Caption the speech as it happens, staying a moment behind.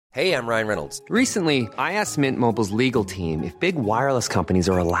Hey, I'm Ryan Reynolds. Recently, I asked Mint Mobile's legal team if big wireless companies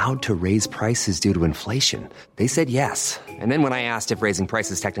are allowed to raise prices due to inflation. They said yes. And then when I asked if raising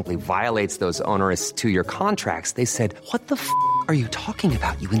prices technically violates those onerous two-year contracts, they said, "What the f*** are you talking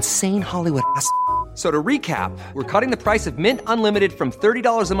about, you insane Hollywood ass?" So to recap, we're cutting the price of Mint Unlimited from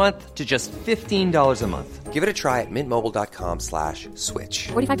 $30 a month to just $15 a month. Give it a try at mintmobile.com/switch.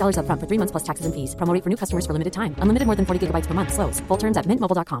 $45 up front for 3 months plus taxes and fees. Promo rate for new customers for limited time. Unlimited more than 40 gigabytes per month. Slows full terms at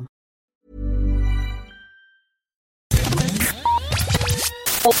mintmobile.com.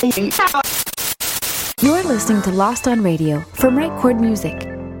 You're listening to Lost on Radio from Right Chord Music.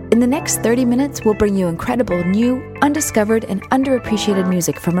 In the next 30 minutes, we'll bring you incredible, new, undiscovered, and underappreciated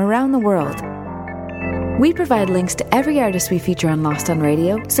music from around the world. We provide links to every artist we feature on Lost on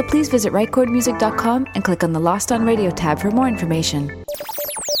Radio, so please visit rightchordmusic.com and click on the Lost on Radio tab for more information.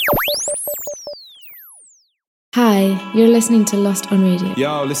 Hi, you're listening to Lost on Radio.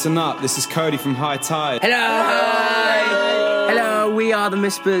 Yo, listen up. This is Cody from High Tide. Hello, hi. Hello, we are the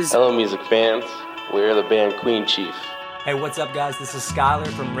Mispers. Hello, music fans. We're the band Queen Chief. Hey, what's up, guys? This is Skylar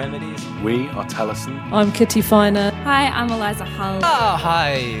from Remedies. We are Tellison. I'm Kitty Finer. Hi, I'm Eliza Hull.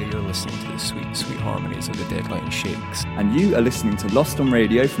 Hi, you're listening to the sweet, sweet harmonies of the Deadline Shakes. And you are listening to Lost on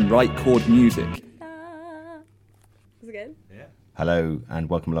Radio from Right Chord Music. Is it good? Yeah. Hello, and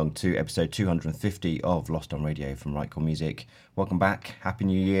welcome along to episode 250 of Lost on Radio from Right Chord Music. Welcome back. Happy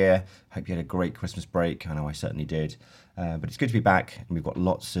New Year. Hope you had a great Christmas break. I know I certainly did. But it's good to be back, and we've got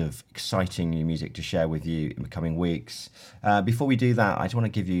lots of exciting new music to share with you in the coming weeks. Before we do that, I just want to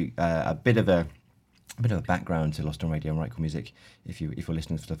give you a bit of a background to Lost on Radio and Right Chord Music if you're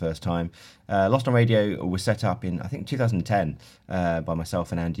listening for the first time. Lost on Radio was set up in, I think, 2010 by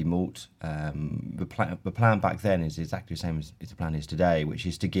myself and Andy Malt. The plan back then is exactly the same as the plan is today, which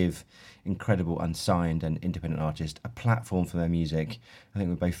is to give incredible unsigned and independent artists a platform for their music. I think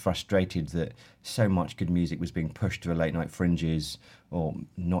we're both frustrated that so much good music was being pushed to the late night fringes or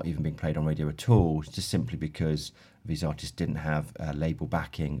not even being played on radio at all, just simply because these artists didn't have label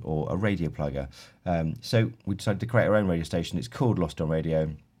backing or a radio plugger. So we decided to create our own radio station. It's called Lost on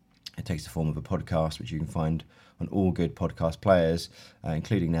Radio. It takes the form of a podcast, which you can find on all good podcast players,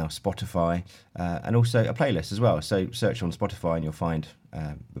 including now Spotify, and also a playlist as well. So search on Spotify and you'll find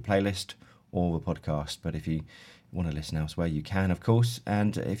the playlist or the podcast. But if you want to listen elsewhere, you can, of course.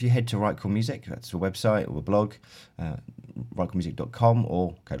 And if you head to Right Chord Music, that's the website or the blog, rightchordmusic.com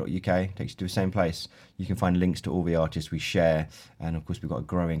or co.uk, takes you to the same place. You can find links to all the artists we share. And of course, we've got a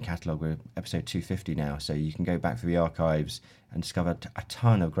growing catalogue. We're episode 250 now, so you can go back through the archives and discover a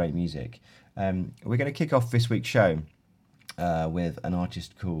ton of great music. We're going to kick off this week's show with an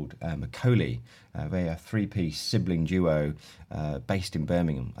artist called Macaulay. They're a three-piece sibling duo based in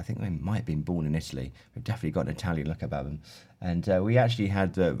Birmingham. I think they might have been born in Italy. They've definitely got an Italian look about them. And we actually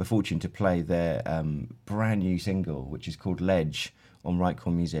had the fortune to play their brand new single, which is called Ledge, on Right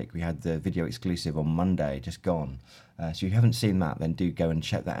Chord Music. We had the video exclusive on Monday, just gone. So if you haven't seen that, then do go and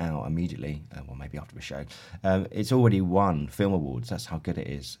check that out immediately, well, maybe after the show. It's already won film awards. That's how good it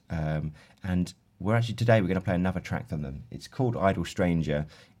is. And today we're going to play another track from them. It's called Idle Stranger.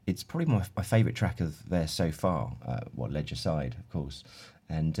 It's probably my favourite track of theirs so far, Ledge aside, of course.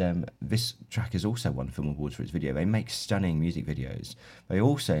 And this track has also won film awards for its video. They make stunning music videos. They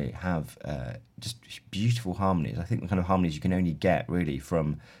also have just beautiful harmonies. I think the kind of harmonies you can only get, really,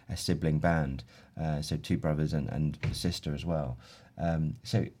 from a sibling band. So two brothers and a sister as well.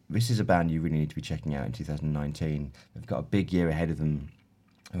 So this is a band you really need to be checking out in 2019. They've got a big year ahead of them.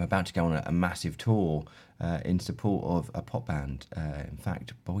 I'm about to go on a massive tour in support of a pop band, in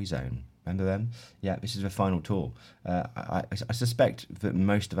fact, Boyzone. Remember them? Yeah, this is the final tour. I suspect that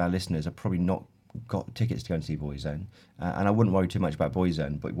most of our listeners have probably not got tickets to go and see Boyzone, and I wouldn't worry too much about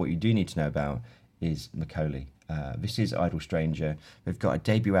Boyzone, but what you do need to know about is Macaulay. This is Idle Stranger. They've got a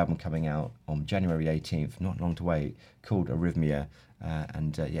debut album coming out on January 18th, not long to wait, called Arrhythmia,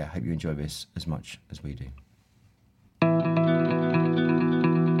 and I hope you enjoy this as much as we do.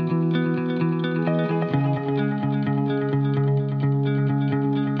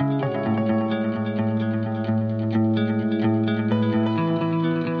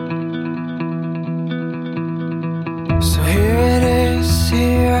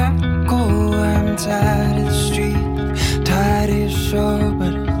 Tired of the street, tired of your show,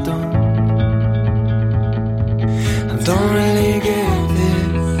 but I don't really get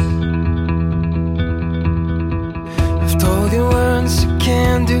this. I've told you once I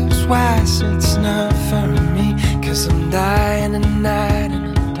can't do twice, it's not for me, 'cause I'm dying tonight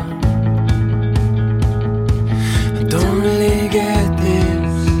and I don't really get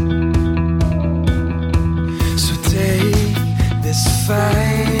this. So take this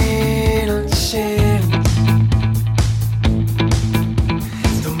fight.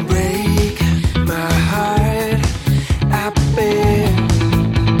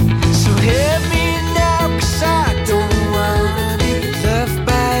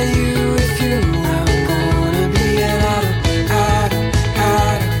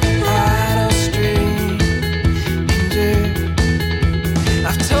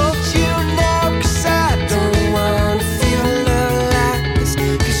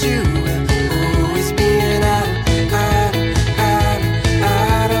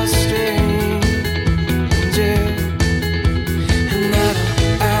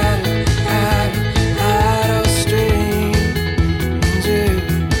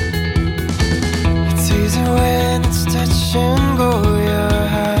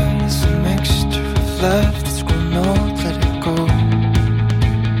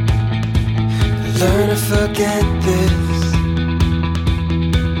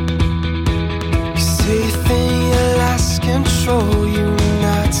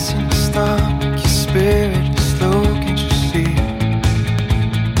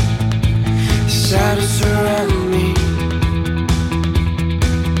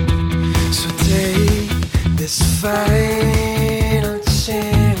 final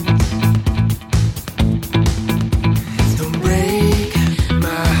chance. Don't break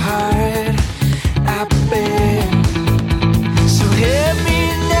my heart, I beg. So hit me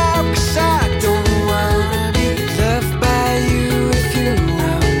now, 'cause I don't wanna be loved by you. If you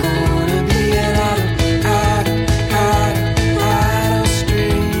know I'm gonna be an idle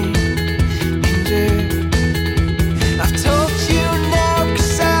stranger. I've told you now,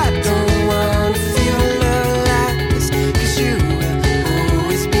 'cause I don't wanna feel love like this, 'cause you will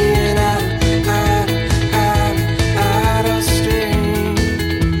always be an idle stranger.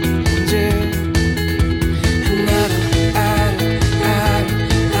 An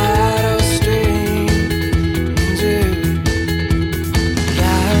idle stranger.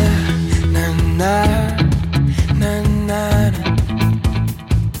 La na na na na na.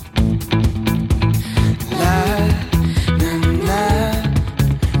 La na na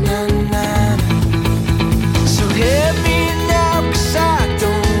na na. So hit me now, 'cause I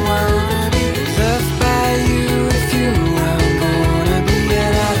don't wanna be loved by you. If you know I'm gonna be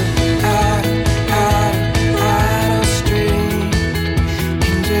an idle stranger.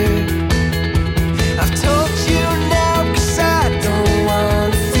 I've told you now, 'cause I don't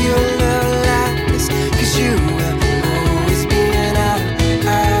wanna feel love like this, 'cause you will always be an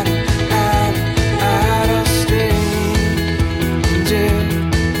idle stranger.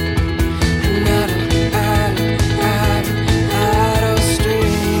 An idle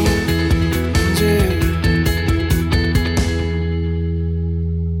stranger.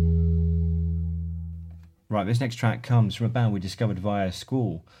 Right, this next track comes from a band we discovered via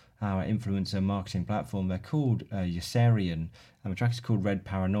School, our influencer marketing platform. They're called Yossarian, and the track is called Red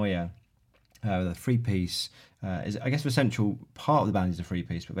Paranoia. The three-piece is, I guess, the central part of the band is a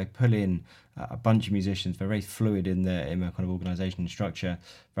three-piece, but they pull in a bunch of musicians. They're very fluid in their kind of organisation and structure,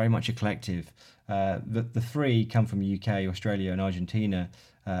 very much a collective. The three come from the UK, Australia and Argentina.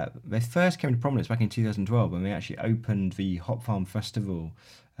 They first came to prominence back in 2012 when they actually opened the Hop Farm Festival.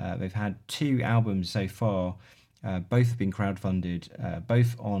 They've had 2 albums so far. Both have been crowdfunded,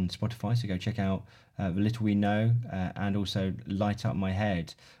 both on Spotify, so go check out The Little We Know and also Light Up My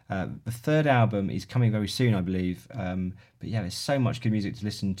Head. The third album is coming very soon, I believe. But yeah, there's so much good music to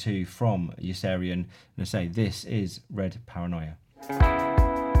listen to from Yossarian. And I say, this is Red Paranoia.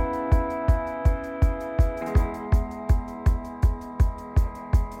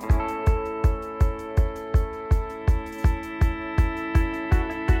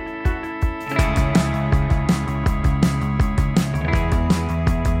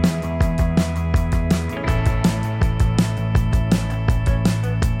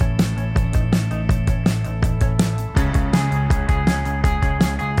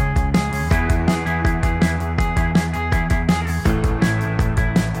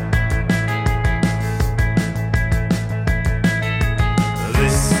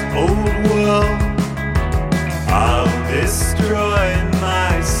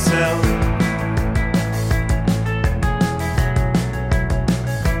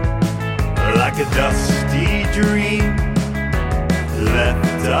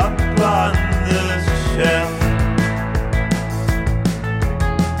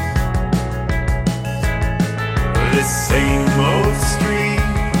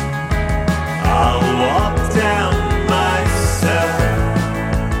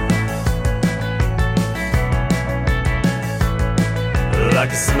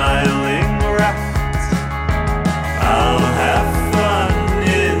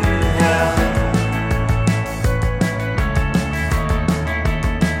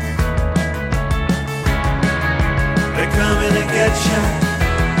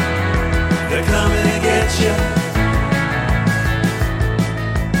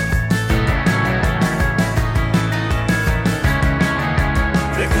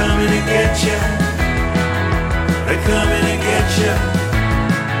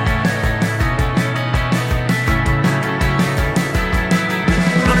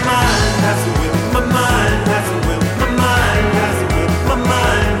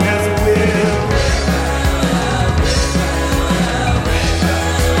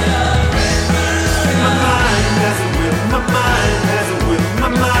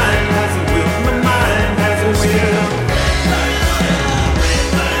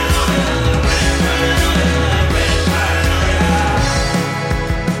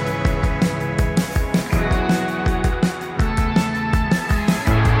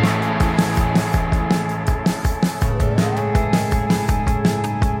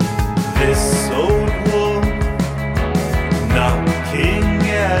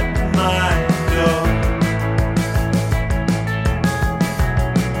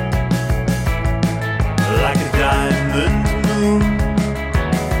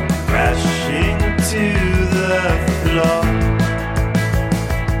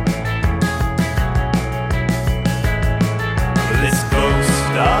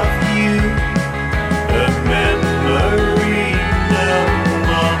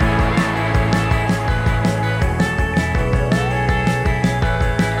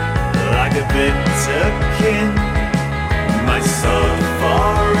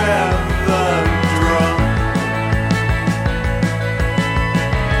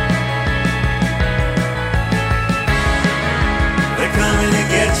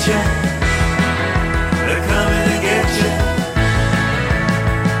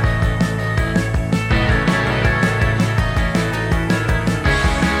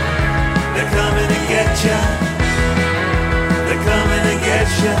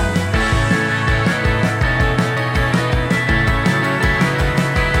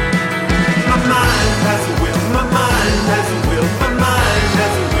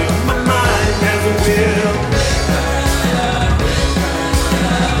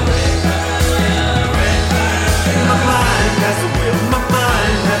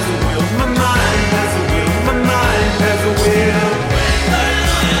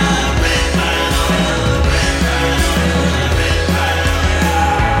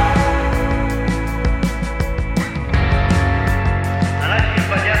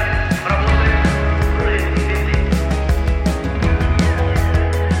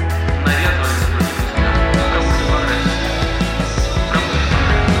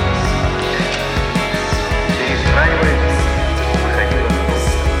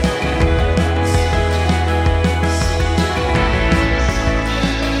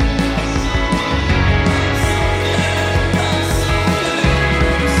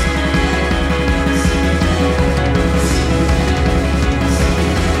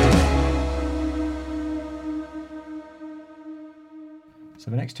 So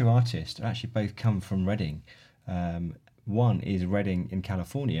the next two artists actually both come from Reading. One is Reading in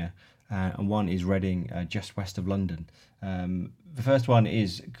California, and one is Reading just west of London. The first one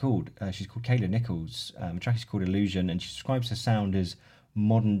is called, she's called Kayla Nichols. The track is called Illusion, and she describes her sound as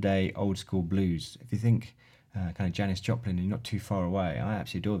modern day old school blues. If you think kind of Janis Joplin and you're not too far away, I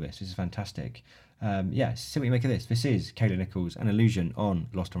absolutely adore this. This is fantastic. Yeah, see what you make of this. This is Kayla Nichols and Illusion on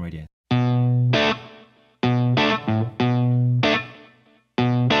Lost on Radio.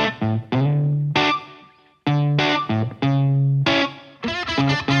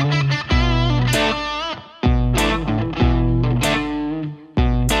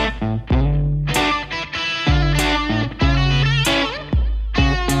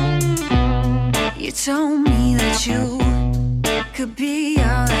 Told me that you could be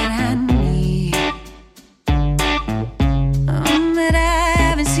all that I need, but I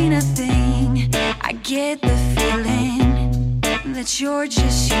haven't seen a thing. I get the feeling that you're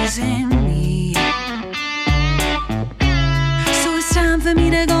just using me. So it's time for me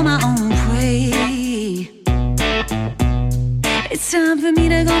to go my own way. It's time for me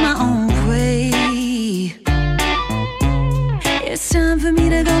to go my own way. It's time for me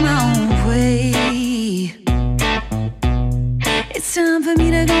to go my own way. It's time for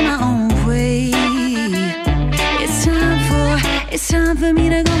me to go my own way. It's time for me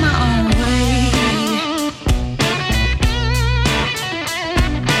to go my own way.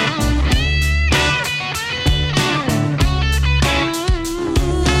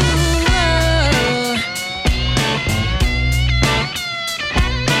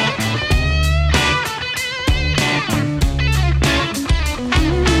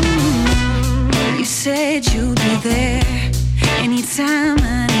 You said you'd be there anytime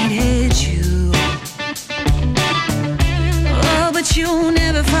I needed you. Oh, but you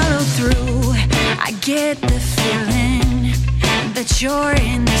never followed through. I get the feeling that you're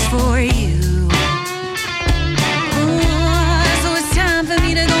in this for you. Oh, so it's time for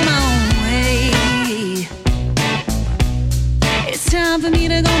me to go my own way. It's time for me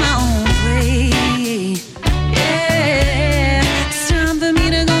to go my own way. Yeah, it's time for me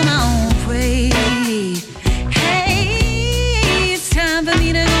to go my own way. It's time for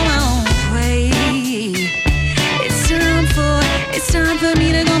me to go my own way. It's time for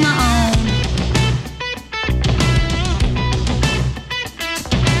me to go my own.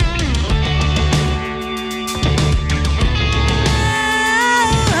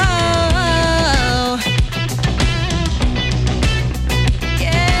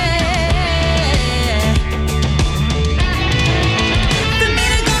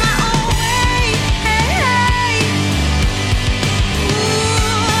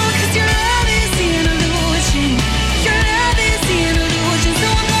 Your love is the illusion, so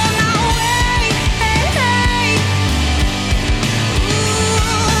I'm going my own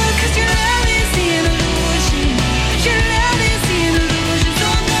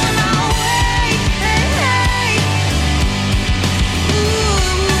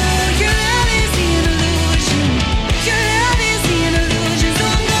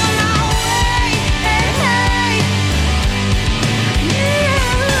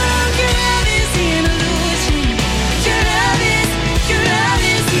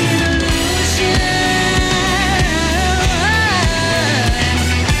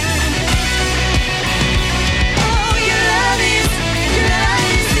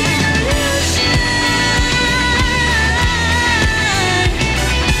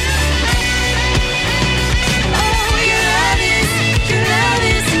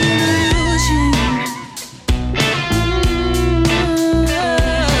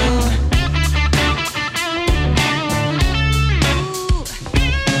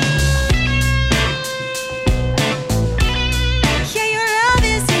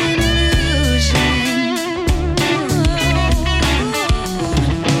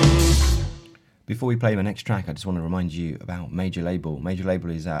we play my next track, I just want to remind you about Major Label. Major Label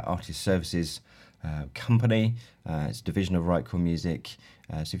is our artist services company. It's a division of Right Chord Music.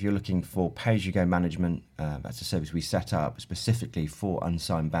 So if you're looking for pay-as-you-go management, that's a service we set up specifically for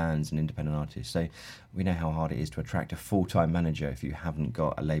unsigned bands and independent artists. So we know how hard it is to attract a full-time manager if you haven't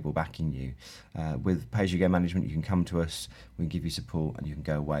got a label backing you. With pay-as-you-go management, you can come to us, we can give you support, and you can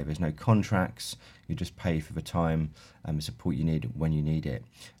go away. There's no contracts. You just pay for the time and the support you need when you need it.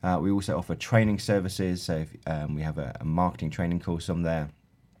 We also offer training services. So if, we have a marketing training course on there,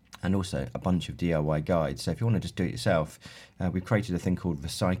 and also a bunch of DIY guides. So if you want to just do it yourself, we've created a thing called The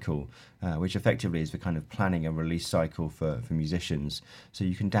Cycle, which effectively is the kind of planning and release cycle for musicians. So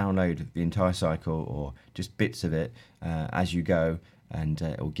you can download the entire cycle or just bits of it as you go, and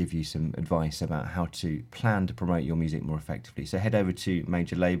it will give you some advice about how to plan to promote your music more effectively. So head over to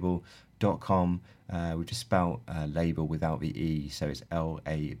majorlabel.com. We just spell label without the E, so it's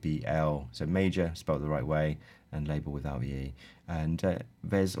L-A-B-L. So major, spelled the right way, and label without the E. And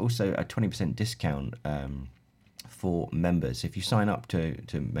there's also a 20% discount for members. If you sign up to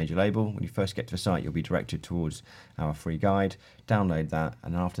Major Label, when you first get to the site, you'll be directed towards our free guide. Download that,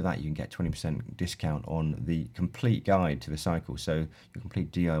 and after that you can get 20% discount on the complete guide to the cycle. So your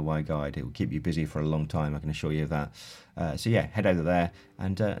complete DIY guide, it will keep you busy for a long time, I can assure you of that. So yeah, head over there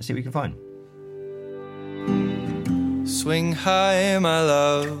and see what you can find. Swing high, my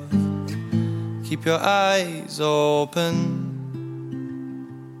love, keep your eyes open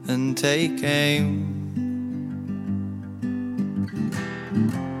and take aim.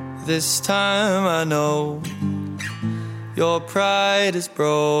 This time I know your pride is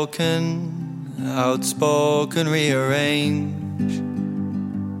broken, outspoken, rearrange.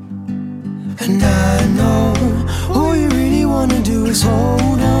 And I know all you really wanna do is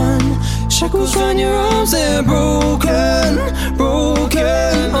hold on. Shackles round your arms, they're broken,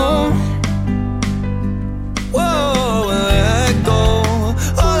 broken, oh. Whoa, let go.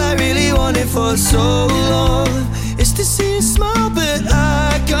 All I really wanted for so long is to see you smile, but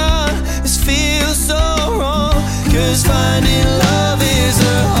I can't. This feels so wrong, 'cause finding love is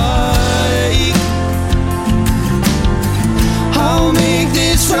a heartache. I'll make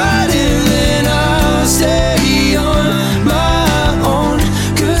this right and then I'll stay on my own,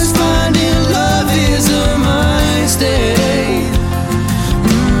 'cause finding love is a mistake.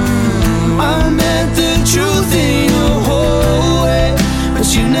 I meant the truth in your whole way, but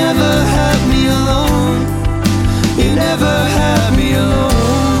you never had me alone. You never had me alone.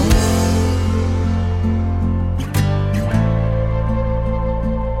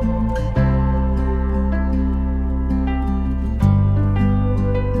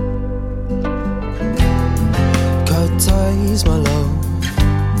 Cut ties, my love.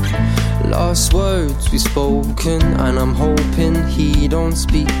 Last words we've spoken, and I'm hoping he don't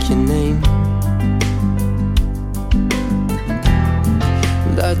speak your name.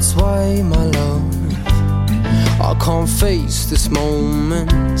 That's why, my love, I can't face this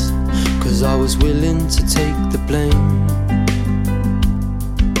moment, 'cause I was willing to take the blame.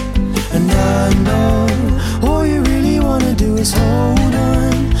 And I know all you really wanna do is hold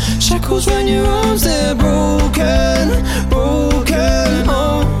on. Shackles round your arms, they're broken, broken,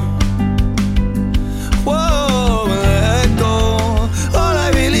 oh. Whoa, let go. All I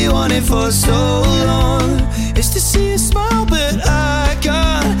really wanted for so long is to see you smile, but I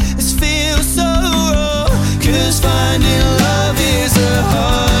can't. This feels so wrong, 'cause finding love is a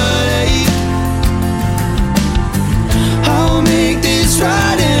heartache. I'll make this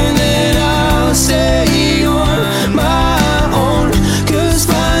right and then I'll stay on my own, 'cause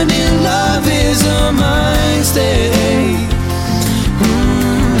finding love is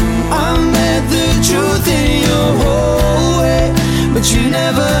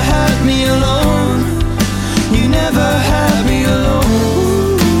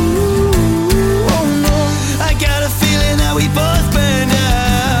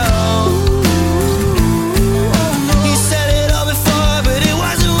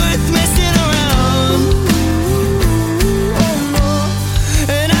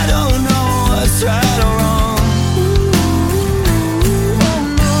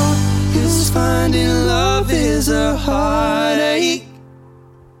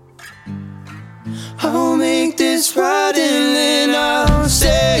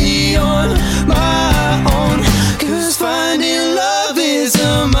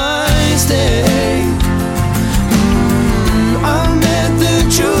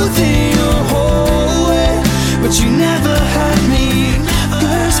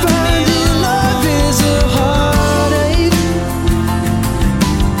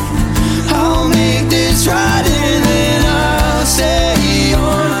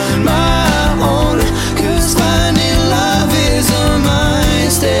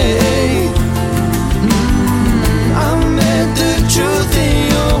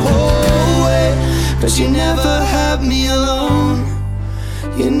 'cause you never had me alone.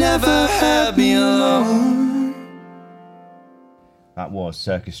 You never had me alone. That was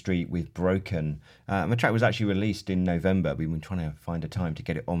Circus Street with Broken. The track was actually released in November. We've been trying to find a time to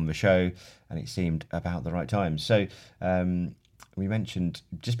get it on the show, and it seemed about the right time. So we mentioned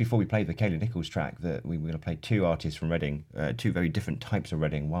just before we played the Kayla Nichols track that we were going to play two artists from Reading, two very different types of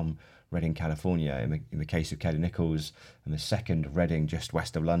Reading. One, Reading, California, in the case of Kayla Nichols, and the second, Reading, just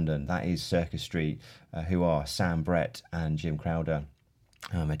west of London. That is Circus Street, who are Sam Brett and Jim Crowder.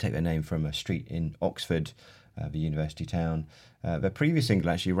 They take their name from a street in Oxford, the university town. Their previous single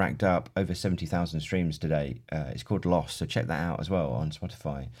actually racked up over 70,000 streams today. It's called Lost, so check that out as well on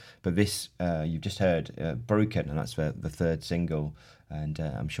Spotify. But this, you've just heard Broken, and that's the third single, and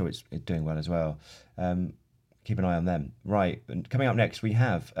I'm sure it's doing well as well. Keep an eye on them. Right, and coming up next, we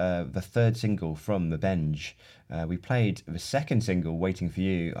have the third single from The Benj. We played the second single, Waiting For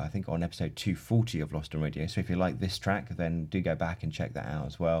You, I think on episode 240 of Lost on Radio. So if you like this track, then do go back and check that out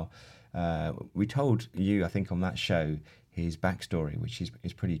as well. We told you, I think, on that show, his backstory, which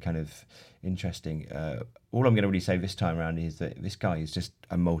is pretty kind of interesting. All I'm going to really say this time around is that this guy is just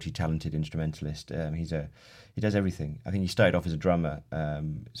a multi-talented instrumentalist. He does everything. I think he started off as a drummer,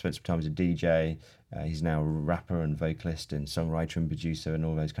 spent some time as a DJ. He's now a rapper and vocalist and songwriter and producer and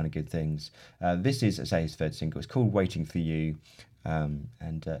all those kind of good things. This is, as I say, his third single. It's called Waiting For You.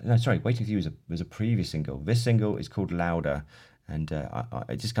 Waiting For You was a previous single. This single is called Louder. And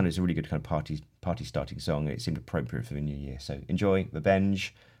it just kind of is a really good kind of party starting song. It seemed appropriate for the new year. So enjoy The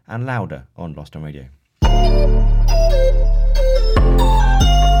Benj and Louder on Lost on Radio.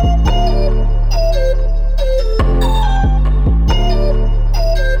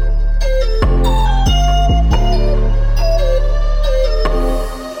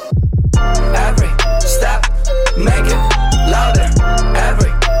 Every step, make it louder.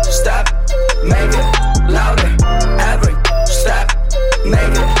 Every step, make it louder. Every step,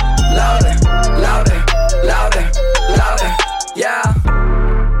 make it louder, louder, louder, louder, yeah.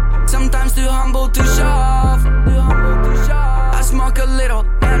 Sometimes too humble to show off. I smoke a little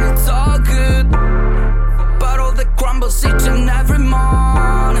and it's all good, but all the crumbles each and every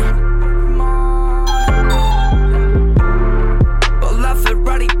morning. Well, I feel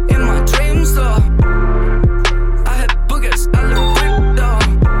ready in my dreams though. I had boogers, I look great though.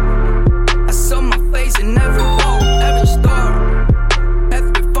 I saw my face in every wall, every store,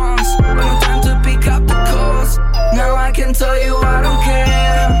 every phones. But no time to pick up the calls. Now I can tell you I don't care.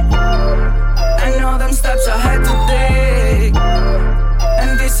 I know them steps I had to take,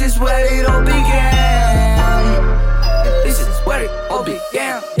 and this is where it all began. This is where it all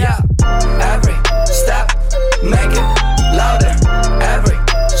began, yeah. Every step, make it louder. Every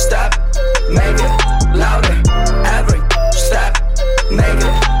step, make it louder. Every step, make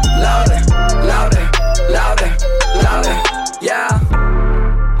it louder, louder, louder, louder, yeah.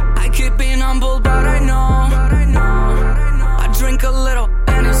 I keep being humble, but I know I drink a little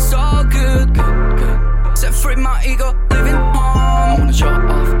and it's all good. Set free my ego, living home. I wanna show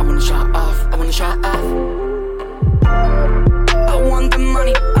off, I wanna show off, I wanna show off. I want the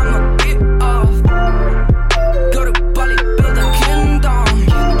money, I'ma get off. Go to Bali, build a kingdom.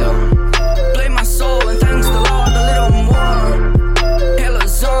 Play my soul and thanks the Lord a little more.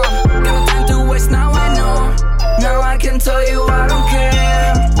 Halos on, got no time to waste, now I know. Now I can tell you I don't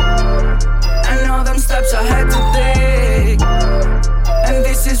care. I know them steps I had to take, and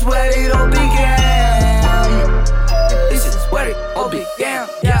this is where it all began.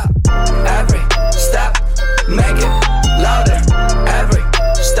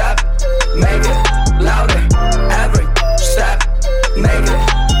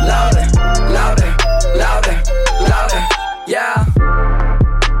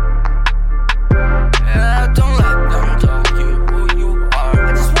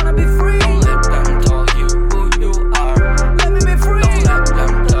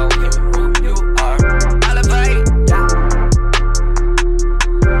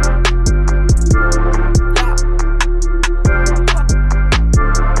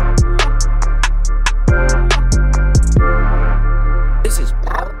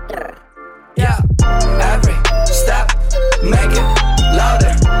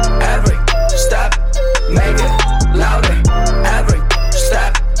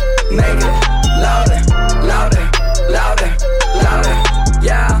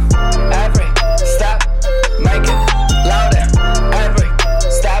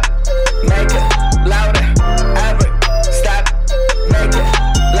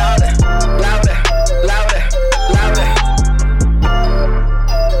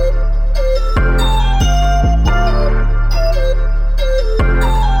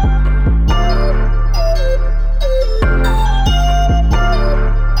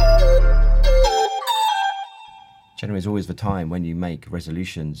 time when you make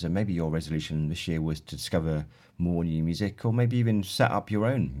resolutions, and maybe your resolution this year was to discover more new music, or maybe even set up your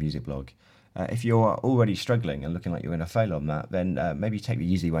own music blog. If you're already struggling and looking like you're going to fail on that, then maybe take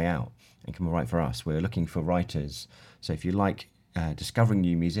the easy way out and come and write for us. We're looking for writers. So if you like discovering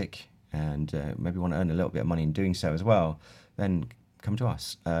new music and maybe want to earn a little bit of money in doing so as well, then come to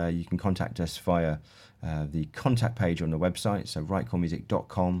us. You can contact us via the contact page on the website, so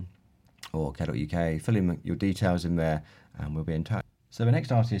rightchordmusic.com or k.uk. Fill in your details in there and we'll be in touch. So the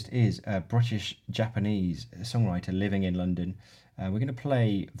next artist is a British-Japanese songwriter living in London. We're going to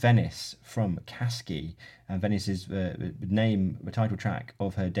play Venice from Kaski. Venice is the title track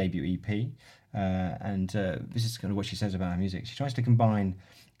of her debut EP. This is kind of what she says about her music. She tries to combine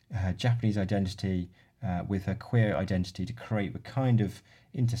her Japanese identity with her queer identity to create the kind of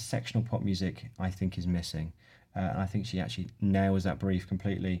intersectional pop music I think is missing. And I think she actually nails that brief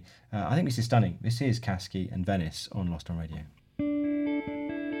completely. I think this is stunning. This is Kaski and Venice on Lost on Radio.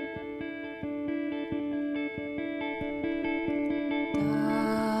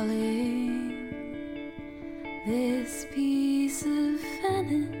 This piece of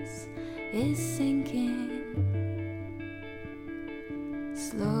Venice is sinking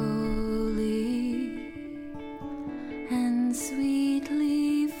slowly and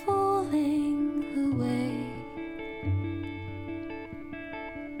sweetly falling away.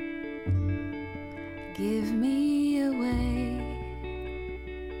 Give me a way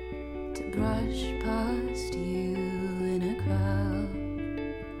to brush past you in a crowd.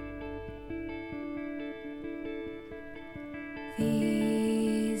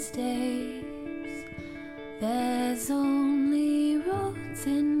 These days, there's only roads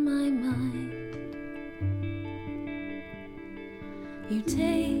in my mind. You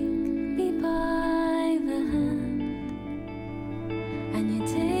take me by the hand, and you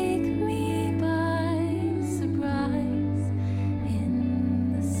take me by surprise in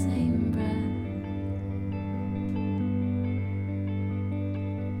the same breath.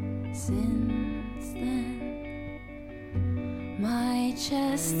 Since then, my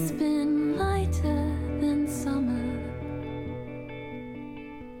chest's been lighter than summer.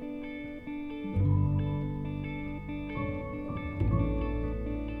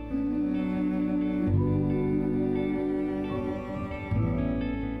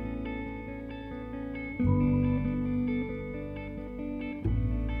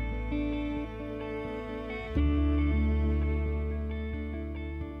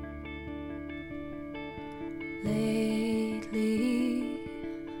 Lately,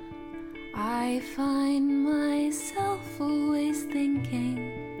 I find myself always thinking,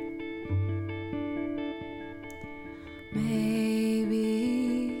 maybe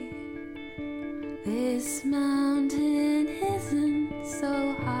this mountain isn't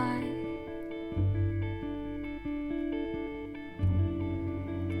so high.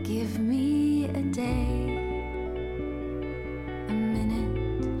 Give me a day, a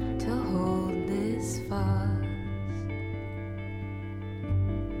minute to hold this far.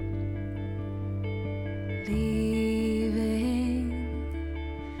 Leaving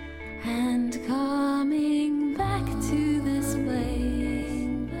and coming back to this place.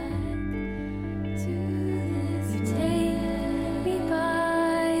 You take me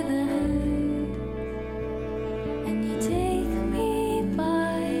by the hand, and you take me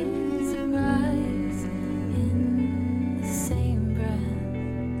by surprise in the same breath.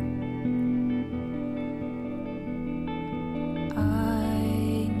 I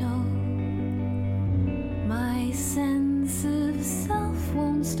know my sense of self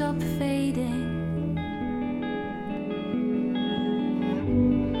won't stop fading.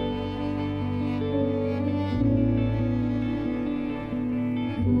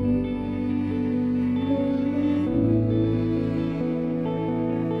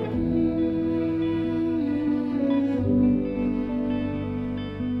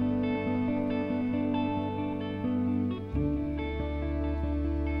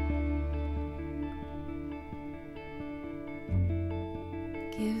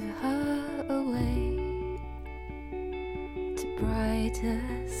 Give her away to brighter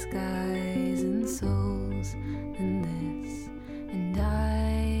skies and souls than this, and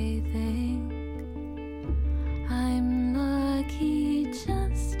I think I'm lucky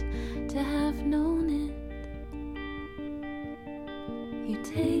just to have known it. You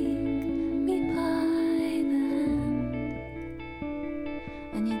take me by the hand,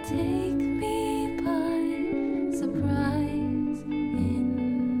 and you take me by surprise in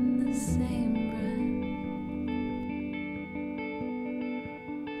the same breath.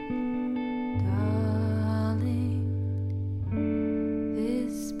 Darling, this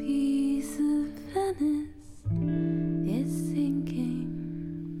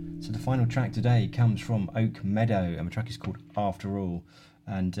So the final track today comes from Oak Meadow, and the track is called After All.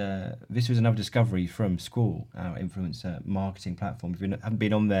 And this was another discovery from Squall, our influencer marketing platform. If you haven't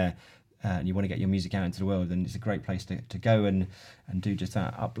been on there and you want to get your music out into the world, then it's a great place to go and do just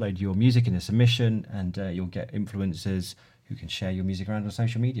that. Upload your music in a submission, and you'll get influencers who can share your music around on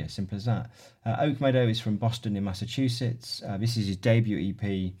social media. Simple as that. Oak Meadow is from Boston in Massachusetts. This is his debut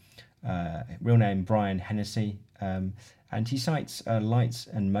EP. Real name Brian Hennessy. And he cites Lights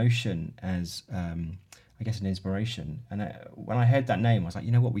and Motion as, I guess, an inspiration. And when I heard that name, I was like,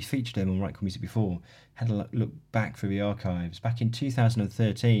 you know what, we featured him on Right Chord Music before. Had a look back through the archives. Back in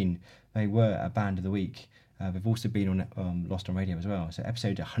 2013, they were a Band of the Week. They've also been on Lost on Radio as well, so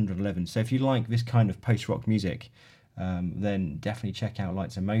episode 111. So if you like this kind of post-rock music, then definitely check out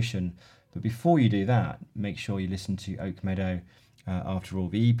Lights and Motion. But before you do that, make sure you listen to Oak Meadow. After All,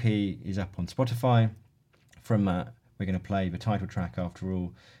 the EP is up on Spotify. From that, we're going to play the title track, After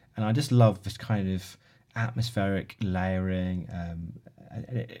All. And I just love this kind of atmospheric layering.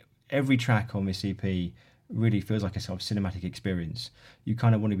 Every track on this EP really feels like a sort of cinematic experience. You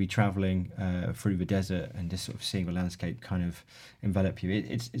kind of want to be travelling through the desert and just sort of seeing the landscape kind of envelop you.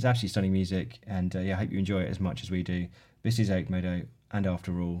 It's absolutely stunning music, and I hope you enjoy it as much as we do. This is Oak Meadow and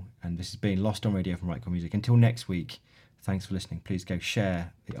After All, and this has been Lost on Radio from Right Chord Music. Until next week, thanks for listening. Please go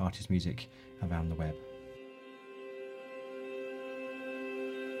share the artist's music around the web.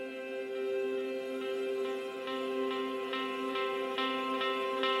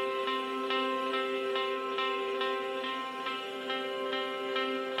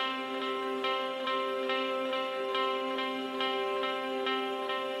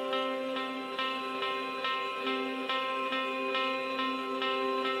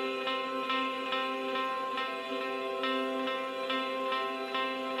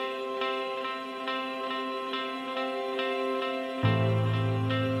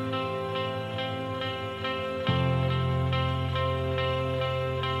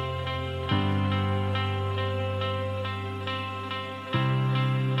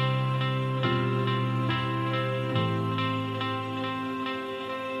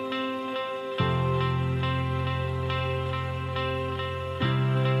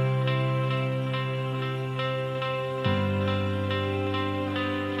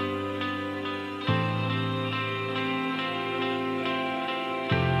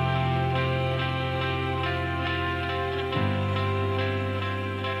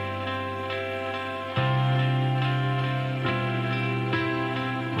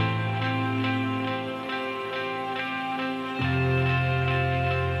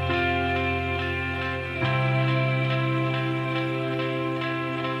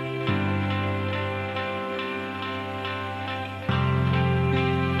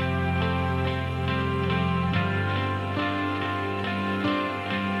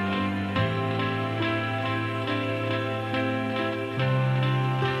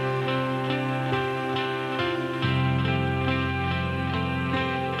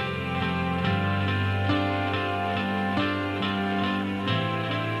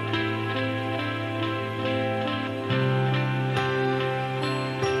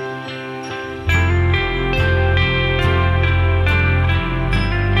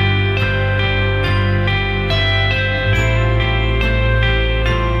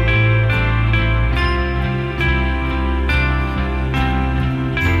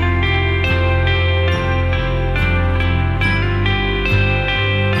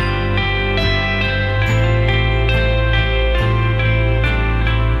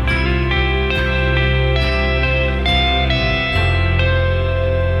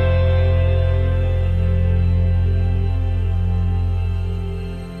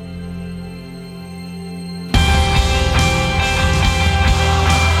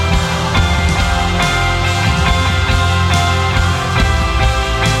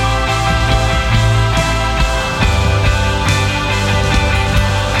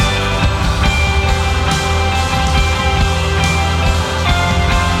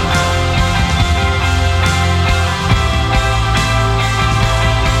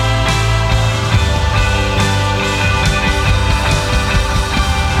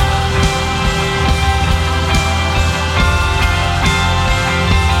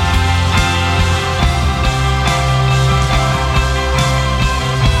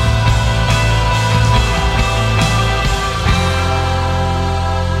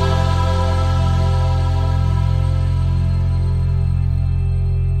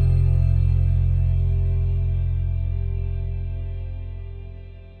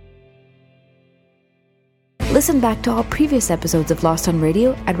 Listen back to all previous episodes of Lost on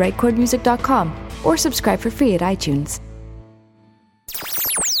Radio at rightchordmusic.com or subscribe for free at iTunes.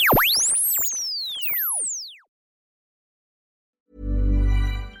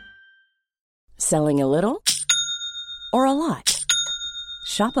 Selling a little or a lot?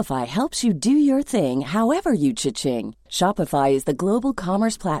 Shopify helps you do your thing however you cha-ching. Shopify is the global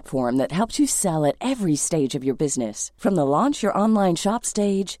commerce platform that helps you sell at every stage of your business. From the launch your online shop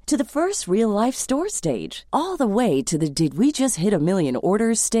stage to the first real-life store stage, all the way to the did we just hit a million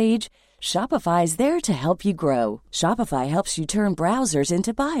orders stage. Shopify is there to help you grow. Shopify helps you turn browsers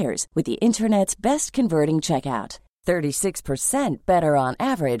into buyers with the internet's best converting checkout. 36% better on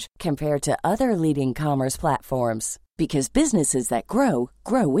average compared to other leading commerce platforms. Because businesses that grow,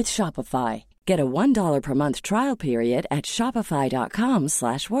 grow with Shopify. Get a $1 per month trial period at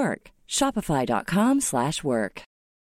shopify.com/work. Shopify.com/work.